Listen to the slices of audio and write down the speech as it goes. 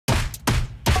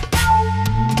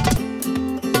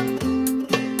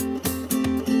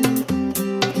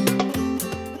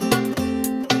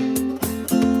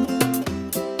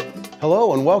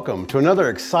Hello and welcome to another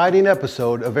exciting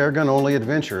episode of Airgun Only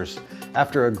Adventures.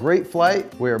 After a great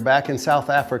flight, we are back in South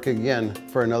Africa again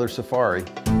for another safari.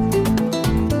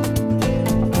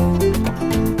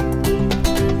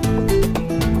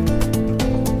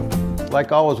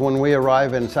 Like always, when we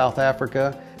arrive in South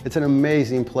Africa, it's an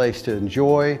amazing place to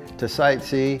enjoy, to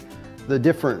sightsee, the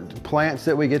different plants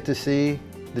that we get to see,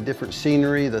 the different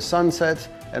scenery, the sunsets,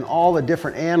 and all the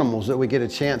different animals that we get a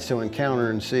chance to encounter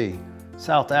and see.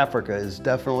 South Africa is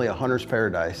definitely a hunter's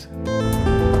paradise.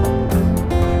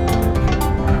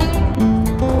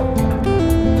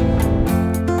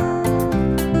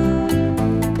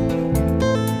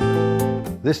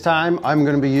 This time I'm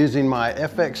going to be using my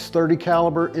FX 30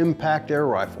 caliber impact air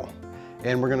rifle,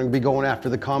 and we're going to be going after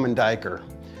the common Duiker.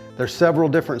 There's several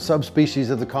different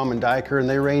subspecies of the common Duiker, and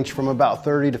they range from about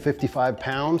 30 to 55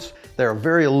 pounds. They're a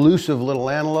very elusive little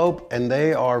antelope, and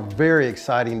they are very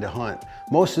exciting to hunt.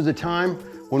 Most of the time,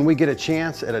 when we get a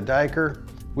chance at a Duiker,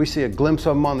 we see a glimpse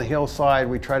of them on the hillside.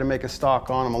 We try to make a stalk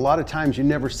on them. A lot of times you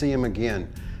never see them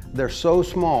again. They're so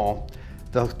small,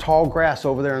 the tall grass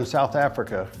over there in South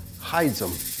Africa hides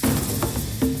them.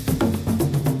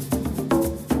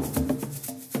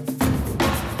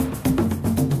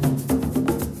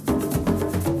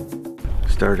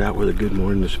 Started out with a good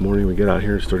morning this morning. We got out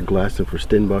here and started glassing for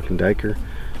Steenbok and Duiker.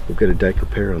 We've got a Duiker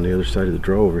pair on the other side of the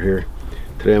draw over here.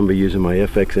 Today I'm going to be using my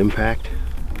FX Impact.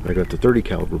 I got the 30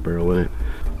 caliber barrel in it.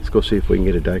 Let's go see if we can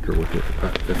get a Duiker with it. All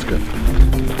right, let's go.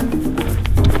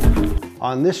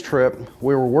 On this trip,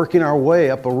 we were working our way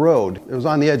up a road. It was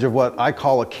on the edge of what I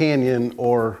call a canyon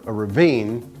or a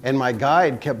ravine, and my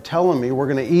guide kept telling me we're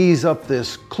going to ease up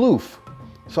this kloof.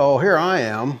 So here I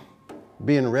am,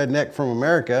 being a redneck from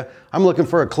America, I'm looking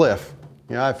for a cliff.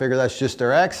 You know, I figure that's just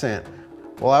their accent.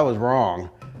 Well, I was wrong.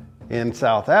 In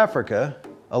South Africa,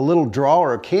 a little draw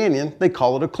or a canyon, they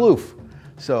call it a kloof.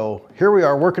 So here we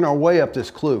are working our way up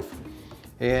this kloof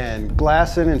and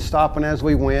glassing and stopping as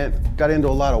we went. Got into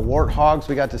a lot of warthogs.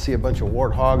 We got to see a bunch of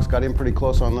warthogs, got in pretty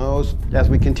close on those. As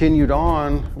we continued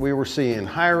on, we were seeing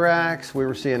hyrax, we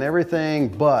were seeing everything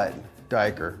but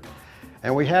Duiker.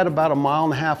 And we had about a 1.5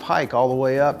 mile hike all the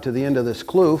way up to the end of this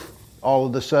kloof. All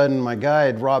of a sudden, my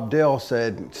guide, Rob Dill,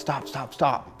 said, stop, stop,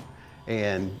 stop.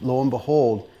 And lo and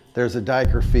behold, there's a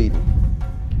Duiker feeding.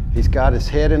 He's got his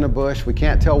head in a bush. We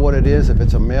can't tell what it is, if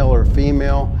it's a male or a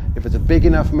female, if it's a big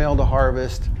enough male to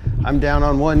harvest. I'm down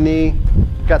on one knee,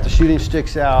 got the shooting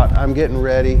sticks out. I'm getting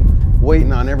ready,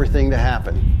 waiting on everything to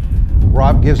happen.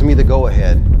 Rob gives me the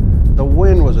go-ahead. The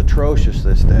wind was atrocious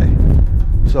this day,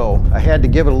 so I had to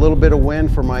give it a little bit of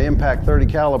wind for my impact 30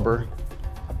 caliber.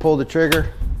 I pulled the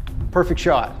trigger, perfect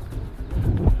shot.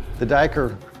 The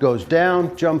Duiker goes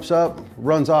down, jumps up,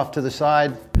 runs off to the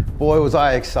side. Boy, was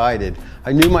I excited.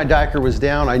 I knew my Duiker was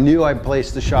down. I knew I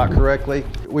placed the shot correctly.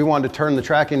 We wanted to turn the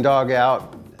tracking dog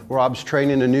out. Rob's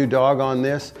training a new dog on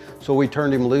this, so we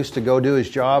turned him loose to go do his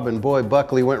job, and boy,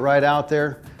 Buckley went right out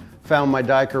there, found my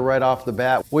Duiker right off the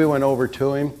bat. We went over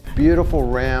to him. Beautiful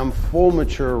ram, full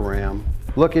mature ram.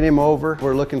 Looking him over,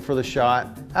 we're looking for the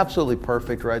shot. Absolutely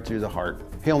perfect right through the heart.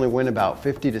 He only went about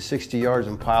 50 to 60 yards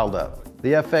and piled up.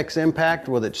 The FX Impact,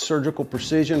 with its surgical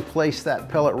precision, placed that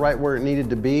pellet right where it needed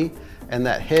to be, and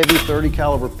that heavy 30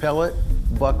 caliber pellet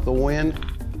bucked the wind.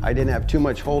 I didn't have too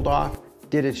much hold off,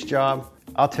 did its job.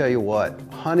 I'll tell you what,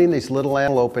 hunting these little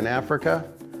antelope in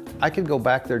Africa, I could go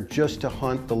back there just to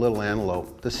hunt the little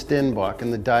antelope, the Steenbok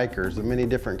and the Duikers, the many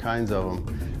different kinds of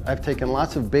them. I've taken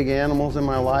lots of big animals in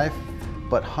my life,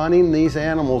 but hunting these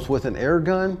animals with an air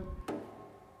gun,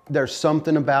 there's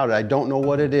something about it. I don't know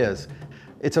what it is.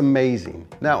 It's amazing.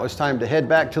 Now it was time to head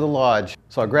back to the lodge.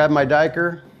 So I grabbed my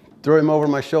Duiker, threw him over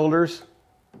my shoulders,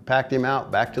 packed him out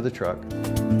back to the truck.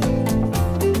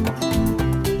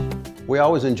 We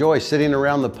always enjoy sitting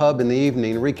around the pub in the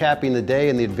evening, recapping the day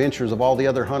and the adventures of all the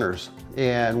other hunters.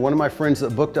 And one of my friends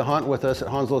that booked a hunt with us at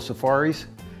Hounslow Safaris,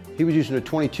 he was using a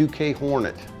 22K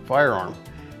Hornet firearm,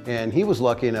 and he was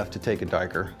lucky enough to take a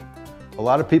Duiker. A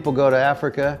lot of people go to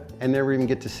Africa and never even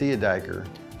get to see a Duiker.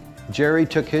 Jerry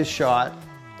took his shot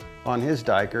on his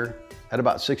Duiker at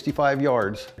about 65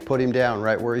 yards, put him down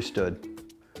right where he stood.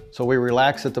 So we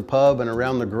relax at the pub and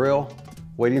around the grill,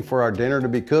 waiting for our dinner to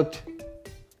be cooked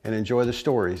and enjoy the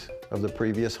stories of the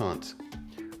previous hunts.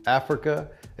 Africa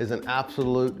is an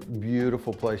absolute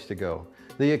beautiful place to go.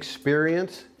 The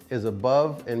experience is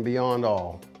above and beyond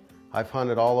all. I've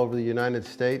hunted all over the United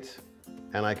States,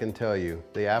 and I can tell you,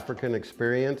 the African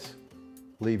experience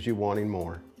leaves you wanting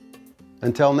more.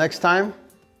 Until next time,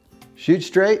 shoot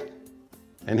straight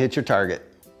and hit your target.